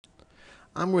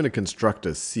I'm going to construct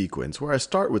a sequence where I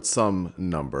start with some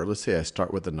number. Let's say I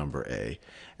start with the number a.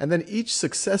 And then each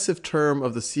successive term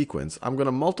of the sequence, I'm going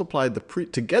to multiply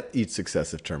to get each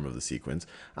successive term of the sequence,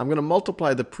 I'm going to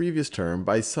multiply the previous term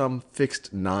by some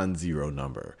fixed non-zero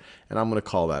number. And I'm going to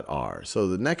call that r. So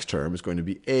the next term is going to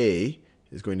be a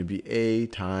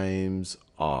times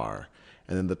r.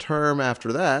 And then the term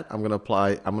after that, I'm going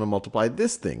to multiply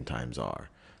this thing times r.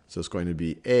 So it's going to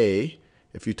be a.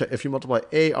 If you multiply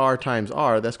AR times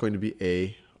R, that's going to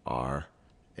be AR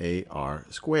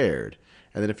squared.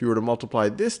 And then if you were to multiply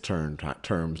this term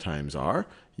times R,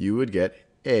 you would get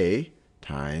A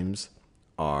times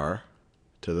R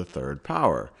to the third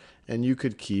power. And you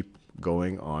could keep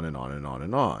going on and on and on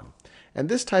and on. And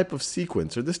this type of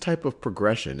sequence, or this type of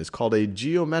progression, is called a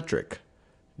geometric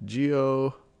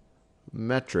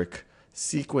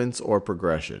sequence or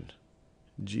progression.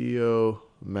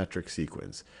 Geometric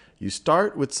sequence. You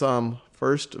start with some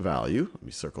first value. Let me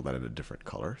circle that in a different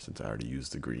color since I already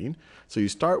used the green. So you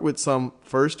start with some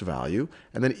first value,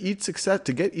 and then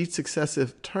to get each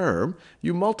successive term,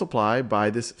 you multiply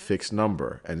by this fixed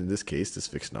number. And in this case, this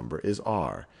fixed number is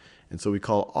r. And so we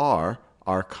call r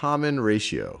our common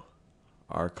ratio.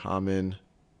 Our common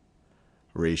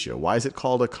ratio. Why is it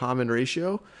called a common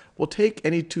ratio? Well, take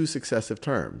any two successive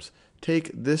terms.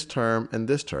 Take this term and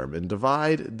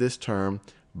divide this term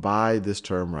by this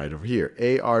term right over here.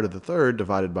 AR to the third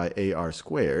divided by AR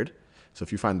squared. So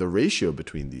if you find the ratio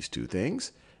between these two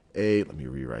things, let me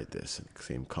rewrite this in the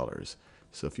same colors.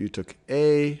 So if you took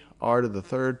AR to the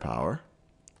third power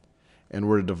and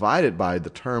were to divide it by the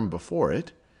term before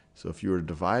it, so if you were to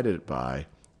divide it by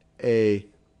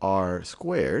AR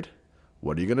squared,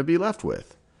 what are you going to be left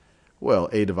with? Well,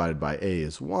 a divided by a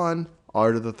is 1.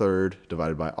 R to the third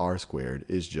divided by r squared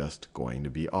is just going to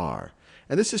be r.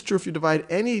 And this is true if you divide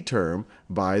any term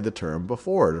by the term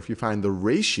before it. Or if you find the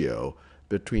ratio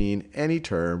between any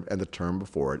term and the term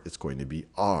before it, it's going to be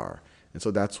r. And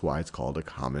so that's why it's called a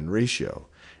common ratio.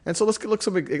 And so let's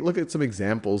look at some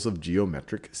examples of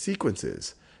geometric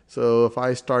sequences. So if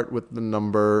I start with the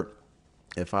number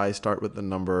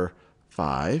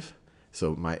 5,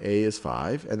 so my a is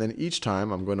 5, and then each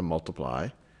time I'm going to multiply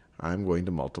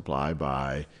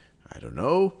by, I don't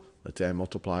know, let's say I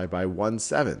multiply by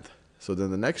 1/7. So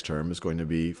then the next term is going to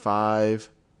be 5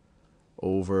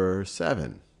 over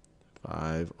 7.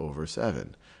 5 over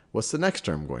 7. What's the next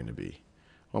term going to be?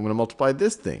 Well, I'm going to multiply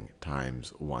this thing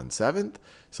times 1/7.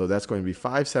 So that's going to be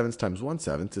 5/7 times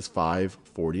 1/7 is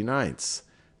 5/49.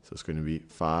 So it's going to be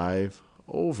 5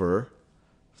 over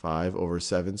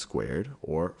 7 squared,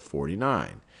 or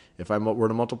 49. If I were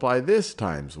to multiply this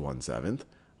times 1/7,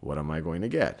 what am I going to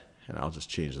get? And I'll just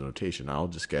change the notation. I'll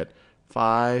just get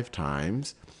 5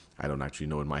 times, I don't actually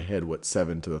know in my head what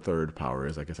 7 to the third power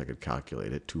is. I guess I could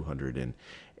calculate it.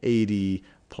 280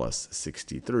 plus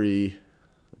 63.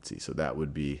 Let's see, so that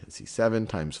would be, 7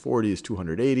 times 40 is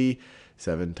 280.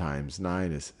 7 times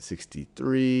 9 is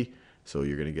 63. So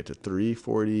you're going to get to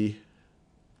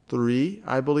 343,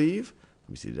 I believe. Let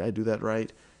me see, did I do that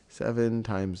right? 7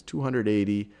 times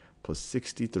 280 plus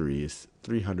 63 is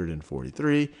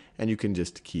 343, and you can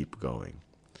just keep going.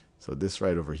 So this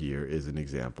right over here is an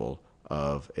example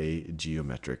of a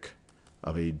geometric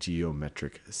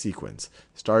sequence.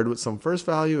 Started with some first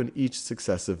value, and each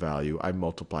successive value I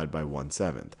multiplied by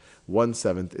 1/7.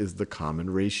 1/7 is the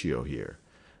common ratio here.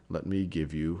 Let me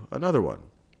give you another one.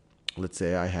 Let's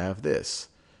say I have this.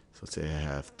 So let's say I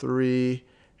have 3,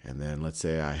 and then let's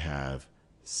say I have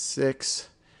 6,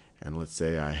 and let's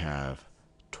say I have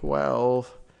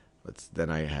 12, then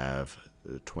I have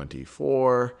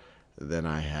 24, then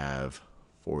I have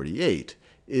 48.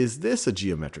 Is this a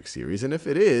geometric series? And if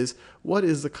it is, what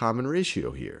is the common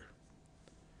ratio here?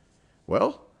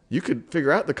 Well, you could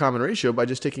figure out the common ratio by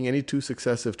just taking any two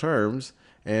successive terms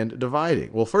and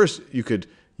dividing. Well, first you could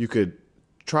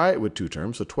try it with two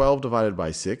terms. So 12 divided by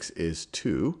 6 is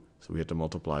 2. So we have to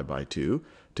multiply by 2.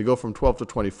 To go from 12 to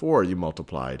 24, you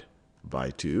multiplied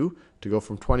by 2. To go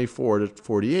from 24 to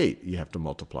 48, you have to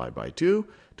multiply by 2.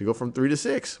 To go from 3 to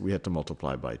 6, we have to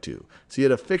multiply by 2. So you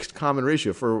had a fixed common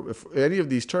ratio. For any of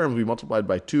these terms, we multiplied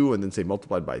by 2 and then say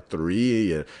multiplied by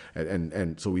 3,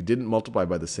 and so we didn't multiply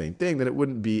by the same thing, then it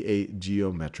wouldn't be a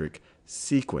geometric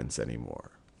sequence anymore.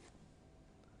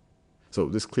 So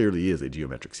this clearly is a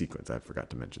geometric sequence. I forgot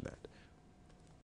to mention that.